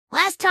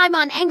time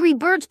on Angry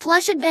Birds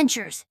Plush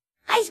Adventures.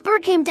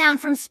 Iceberg came down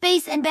from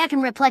space and back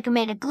in Replica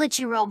made a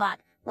glitchy robot.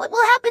 What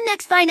will happen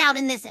next? Find out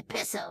in this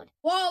episode.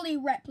 Wally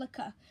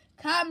Replica,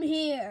 come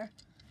here.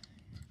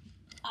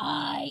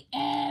 I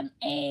am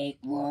a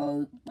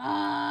robot.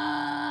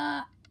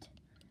 I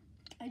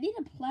need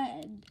a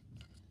plan.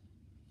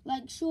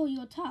 Like, sure,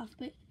 you're tough,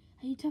 but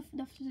are you tough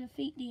enough to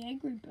defeat the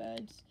Angry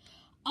Birds?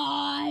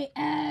 I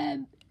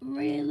am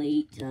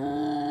really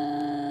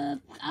tough.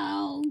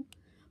 Ow,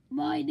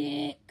 my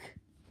neck.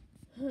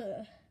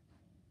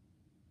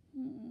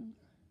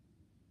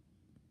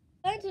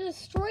 Time to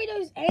destroy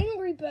those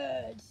Angry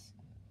Birds.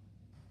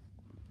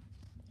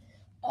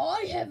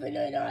 I have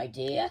an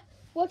idea.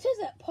 What is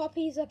it?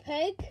 Poppy's a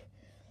pig?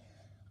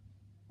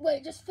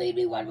 Wait, just feed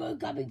me one more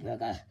gummy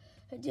burger,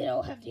 and then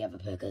I'll have the other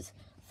burgers.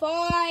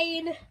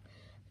 Fine.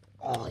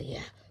 Oh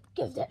yeah,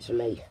 give that to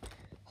me.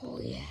 Oh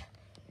yeah,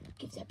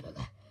 give that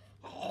burger.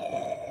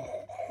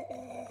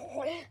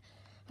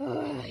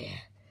 Oh yeah.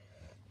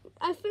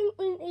 I think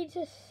we need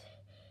to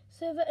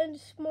serve it in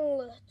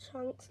smaller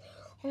chunks.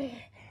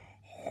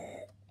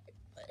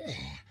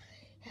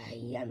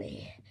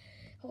 Yummy.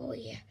 Oh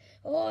yeah.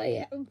 Oh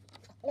yeah.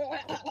 Oh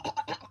yeah.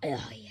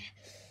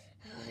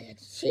 Oh yeah.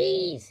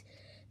 Cheese.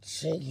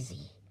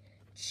 Cheesy.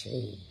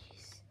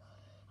 Cheese.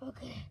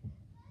 Okay.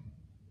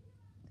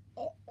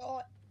 Oh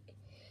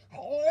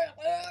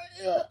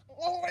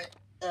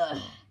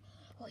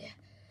yeah.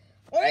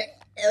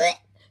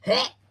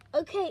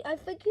 Okay, I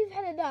think you've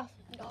had enough.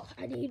 Oh,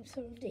 I need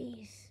some of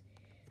these.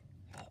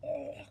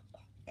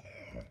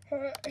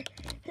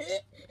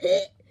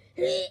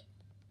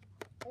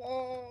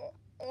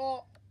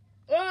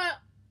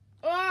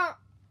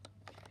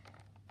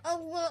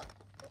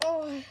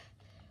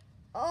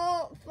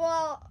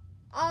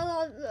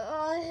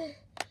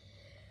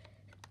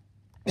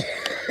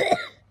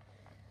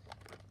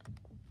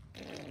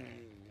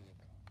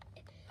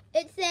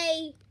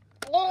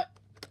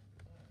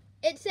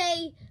 It's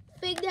a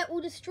thing that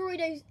will destroy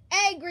those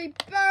angry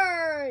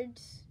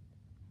birds.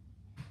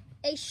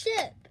 A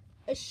ship,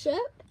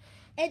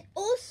 and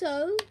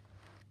also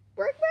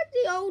bring back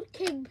the old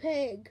king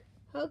pig.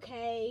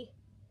 Okay.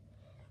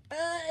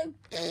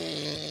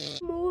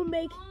 More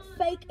making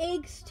fake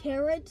eggs,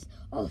 Terrence.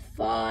 Oh,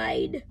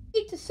 fine.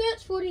 Need to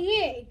search for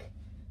the egg.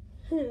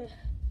 I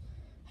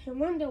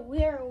wonder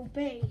where it will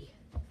be.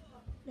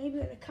 Maybe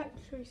in the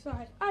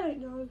countryside. I don't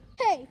know.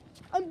 Hey,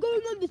 I'm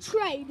going on the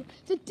train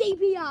to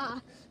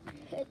DPR.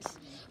 It's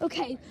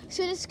okay.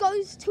 So this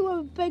goes to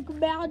a big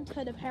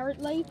mountain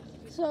apparently.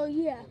 So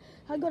yeah,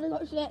 I gotta go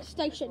to that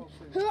station.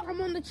 Here I'm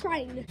on the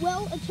train.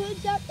 Well, it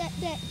turns out that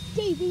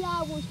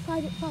DVR was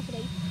private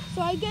property.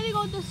 So I'm getting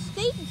on the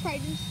steam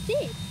train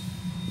instead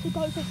to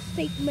go to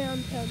Steep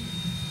Mountain.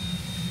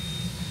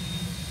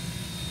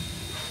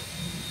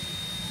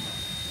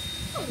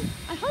 Oh,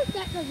 I hope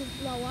that doesn't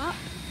blow up.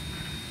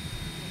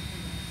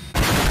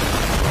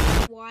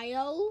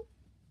 While.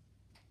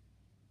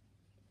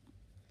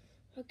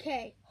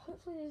 Okay,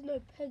 hopefully there's no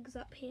pigs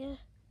up here.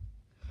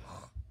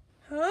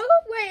 Huh?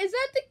 Wait, is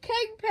that the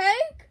king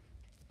pig?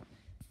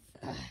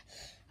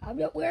 I'm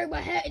not wearing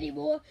my hat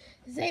anymore.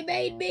 They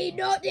made me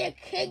not their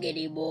king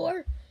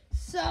anymore.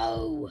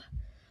 So,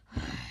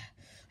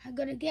 I'm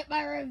gonna get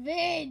my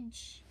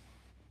revenge.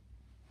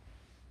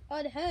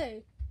 On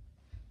who?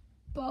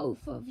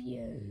 Both of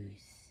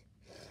yous.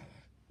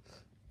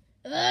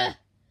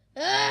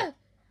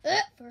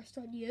 First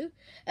on you.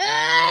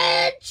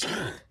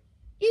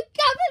 You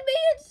covered me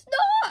in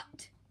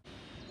snot!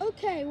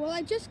 Okay, well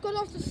I just got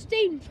off the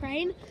steam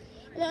train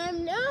and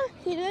I'm now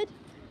headed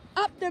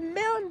up the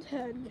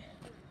mountain.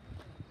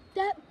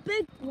 That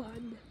big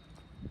one.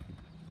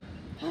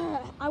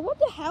 I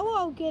wonder how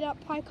I'll get up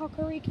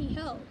Paikakariki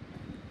Hill.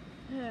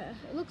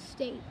 It looks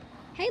steep.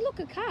 Hey, look,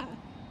 a car.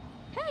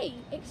 Hey,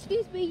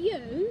 excuse me,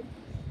 you.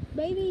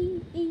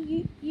 Maybe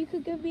you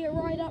could give me a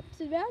ride up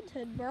to the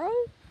mountain, bro?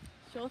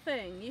 Sure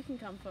thing, you can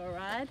come for a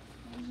ride.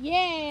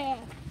 Yeah!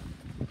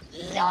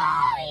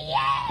 Oh,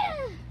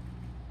 yeah!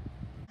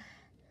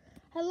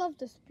 I love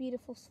this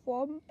beautiful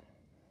swamp.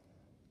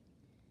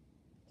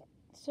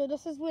 So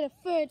this is where the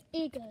third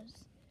egg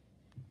is.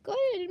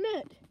 Gotta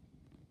admit,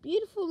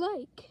 beautiful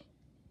lake.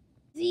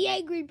 The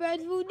Angry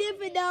Birds will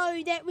never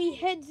know that we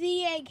hid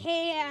the egg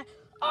here.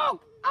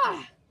 Oh!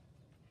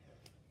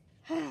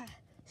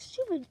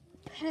 Stupid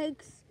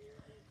pigs.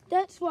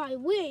 That's why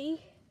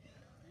we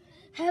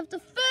have the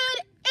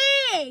third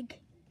egg.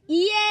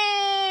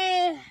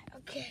 Yeah!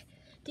 Okay.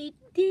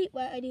 Wait,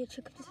 I need to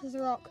check if this is a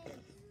rock.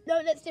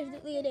 No, that's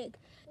definitely an egg.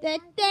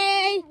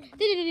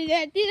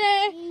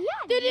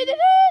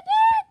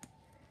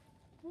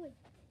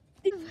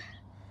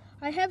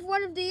 I have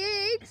one of the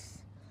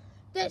eggs.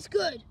 That's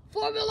good.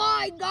 Form a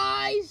line,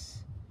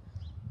 guys.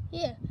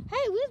 Yeah.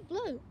 Hey, where's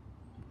Blue?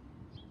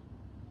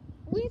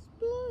 Where's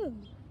Blue?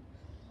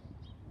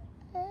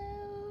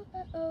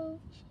 Oh.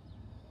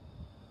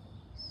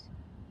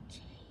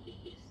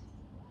 Jeez.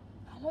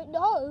 I don't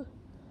know.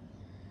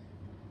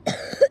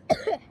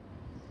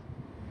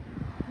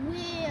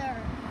 Where?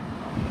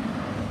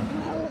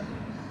 Well,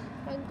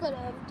 I'm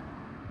gonna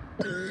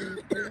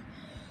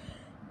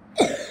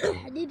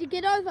I need to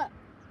get over.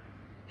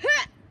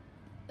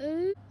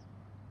 Good,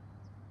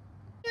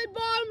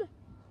 Mom.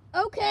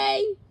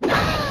 Okay.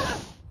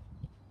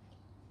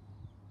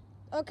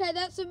 Okay,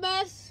 that's a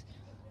mess.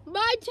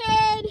 My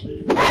turn.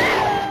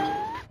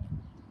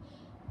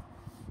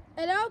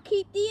 And I'll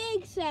keep the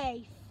egg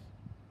safe.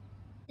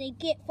 They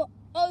get for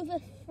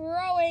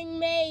overthrowing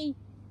me.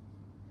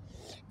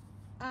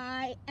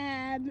 I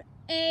am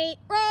a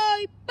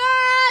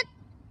robot.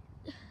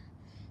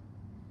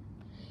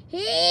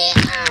 Here.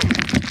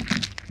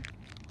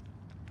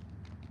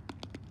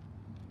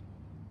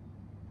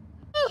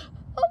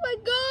 Oh my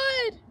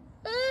God.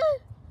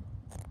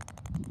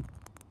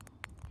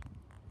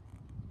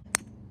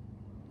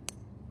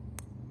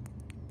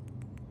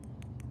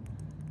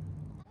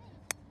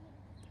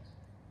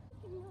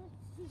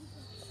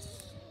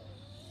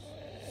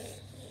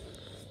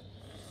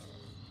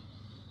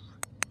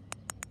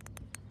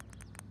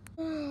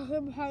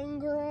 I'm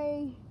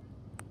hungry.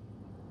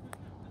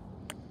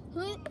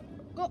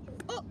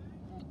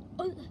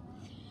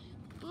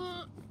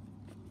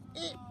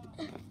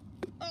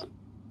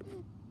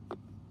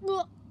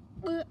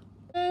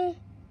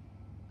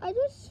 I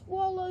just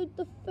swallowed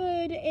the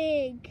third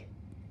egg.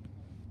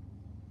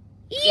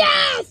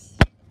 Yes!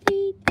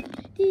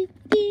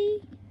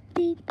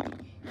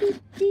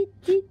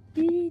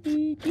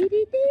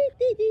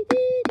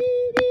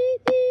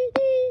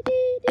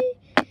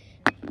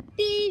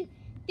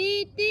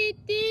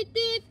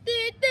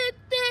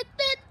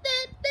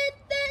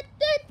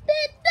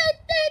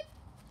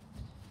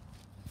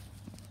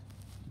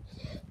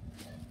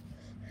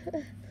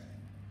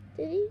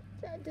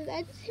 Did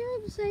I just hear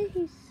him say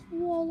he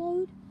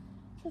swallowed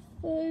the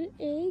third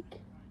egg?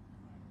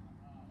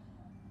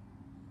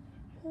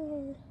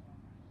 Oh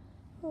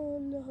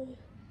no.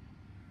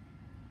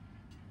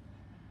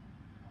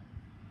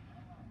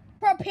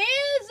 Prepare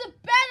the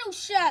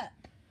battleship!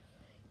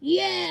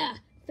 Yeah,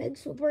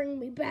 thanks for bringing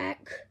me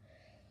back.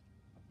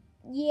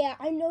 Yeah,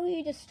 I know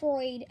you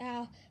destroyed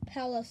our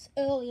palace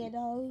earlier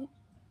though.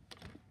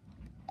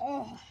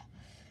 Oh,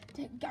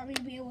 that gummy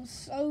bear was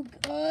so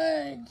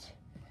good.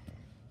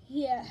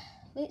 Yeah,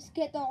 let's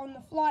get that on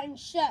the flying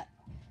ship.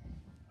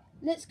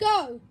 Let's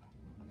go.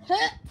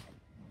 Huh?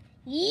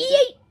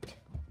 Yeet!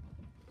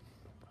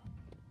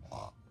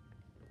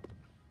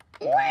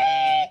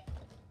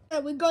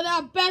 We got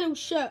our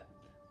battleship.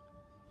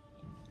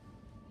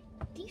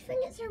 Do you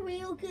think it's a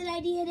real good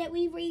idea that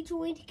we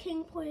rejoined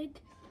King Pig?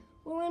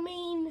 Well, I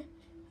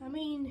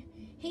mean,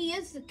 he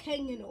is the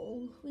king and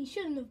all. We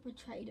shouldn't have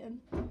betrayed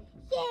him. Yeah,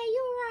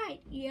 you're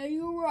right. Yeah,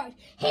 you're right.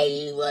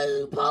 Hey,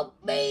 will pop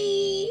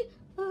me.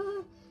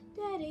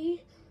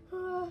 Daddy,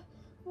 will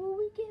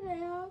we get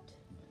out?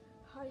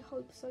 I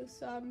hope so,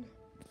 son.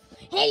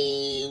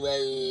 Hey,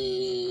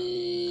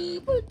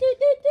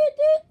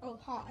 oh,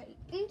 hi.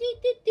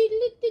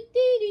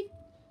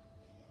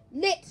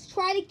 Let's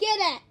try to get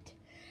it.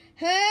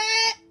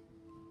 Huh?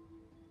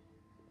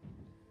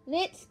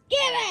 Let's give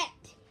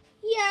it.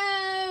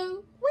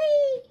 Yo,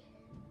 wee.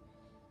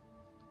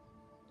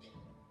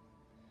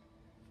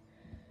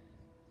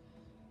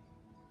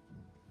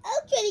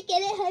 I'll try to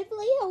get it,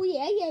 hopefully. Oh,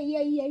 yeah.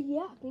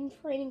 I've been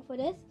training for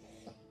this.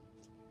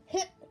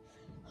 Hip,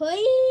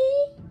 hoi,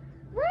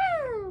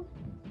 wow.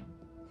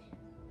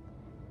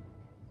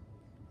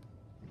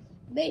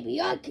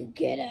 Maybe I can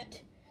get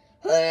it.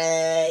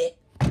 Hoi.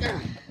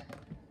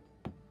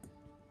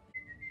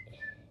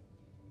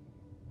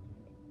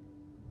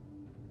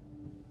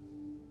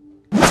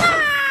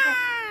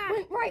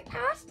 Went right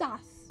past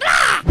us.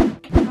 Huh?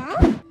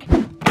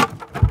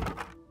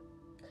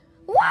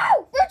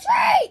 Whoa!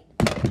 Retreat!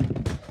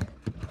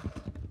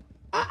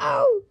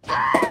 Uh-oh!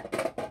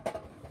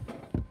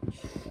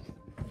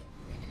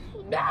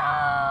 No!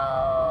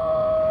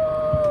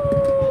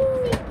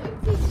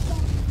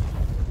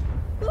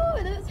 Oh,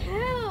 that's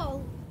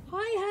Hal.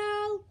 Hi,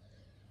 Hal.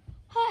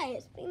 Hi,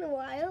 it's been a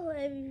while.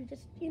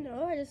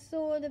 I just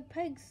saw the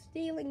pigs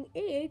stealing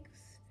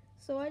eggs,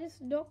 so I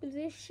just knocked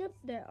their ship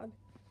down.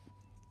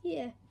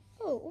 Yeah.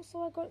 Oh, also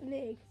I got an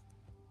egg.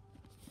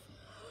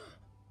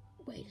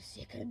 Wait a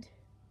second.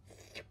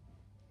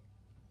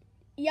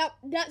 Yep,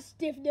 that's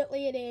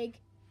definitely an egg.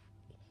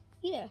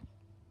 Yeah.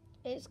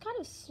 It's kind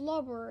of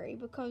slobbery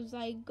because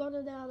I got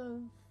it out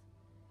of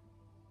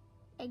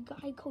a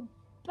guy called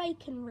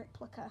Bacon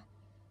Replica.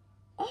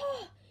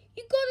 Oh,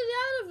 you got it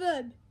out of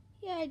him.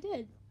 Yeah, I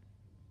did.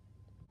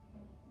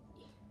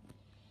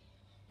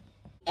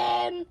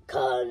 I'm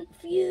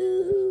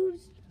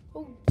confused.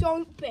 Oh,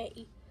 don't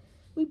be.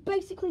 We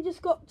basically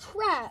just got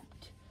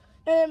trapped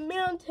in a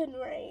mountain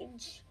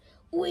range.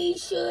 We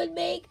should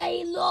make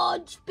a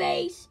launch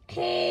base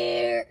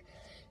here.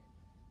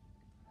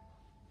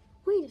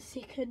 Wait a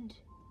second.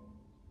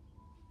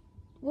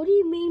 What do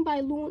you mean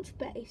by launch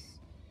base?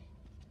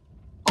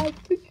 I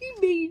think he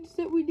means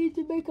that we need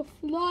to make a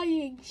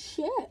flying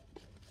ship.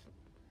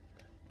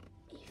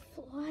 A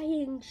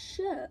flying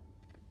ship?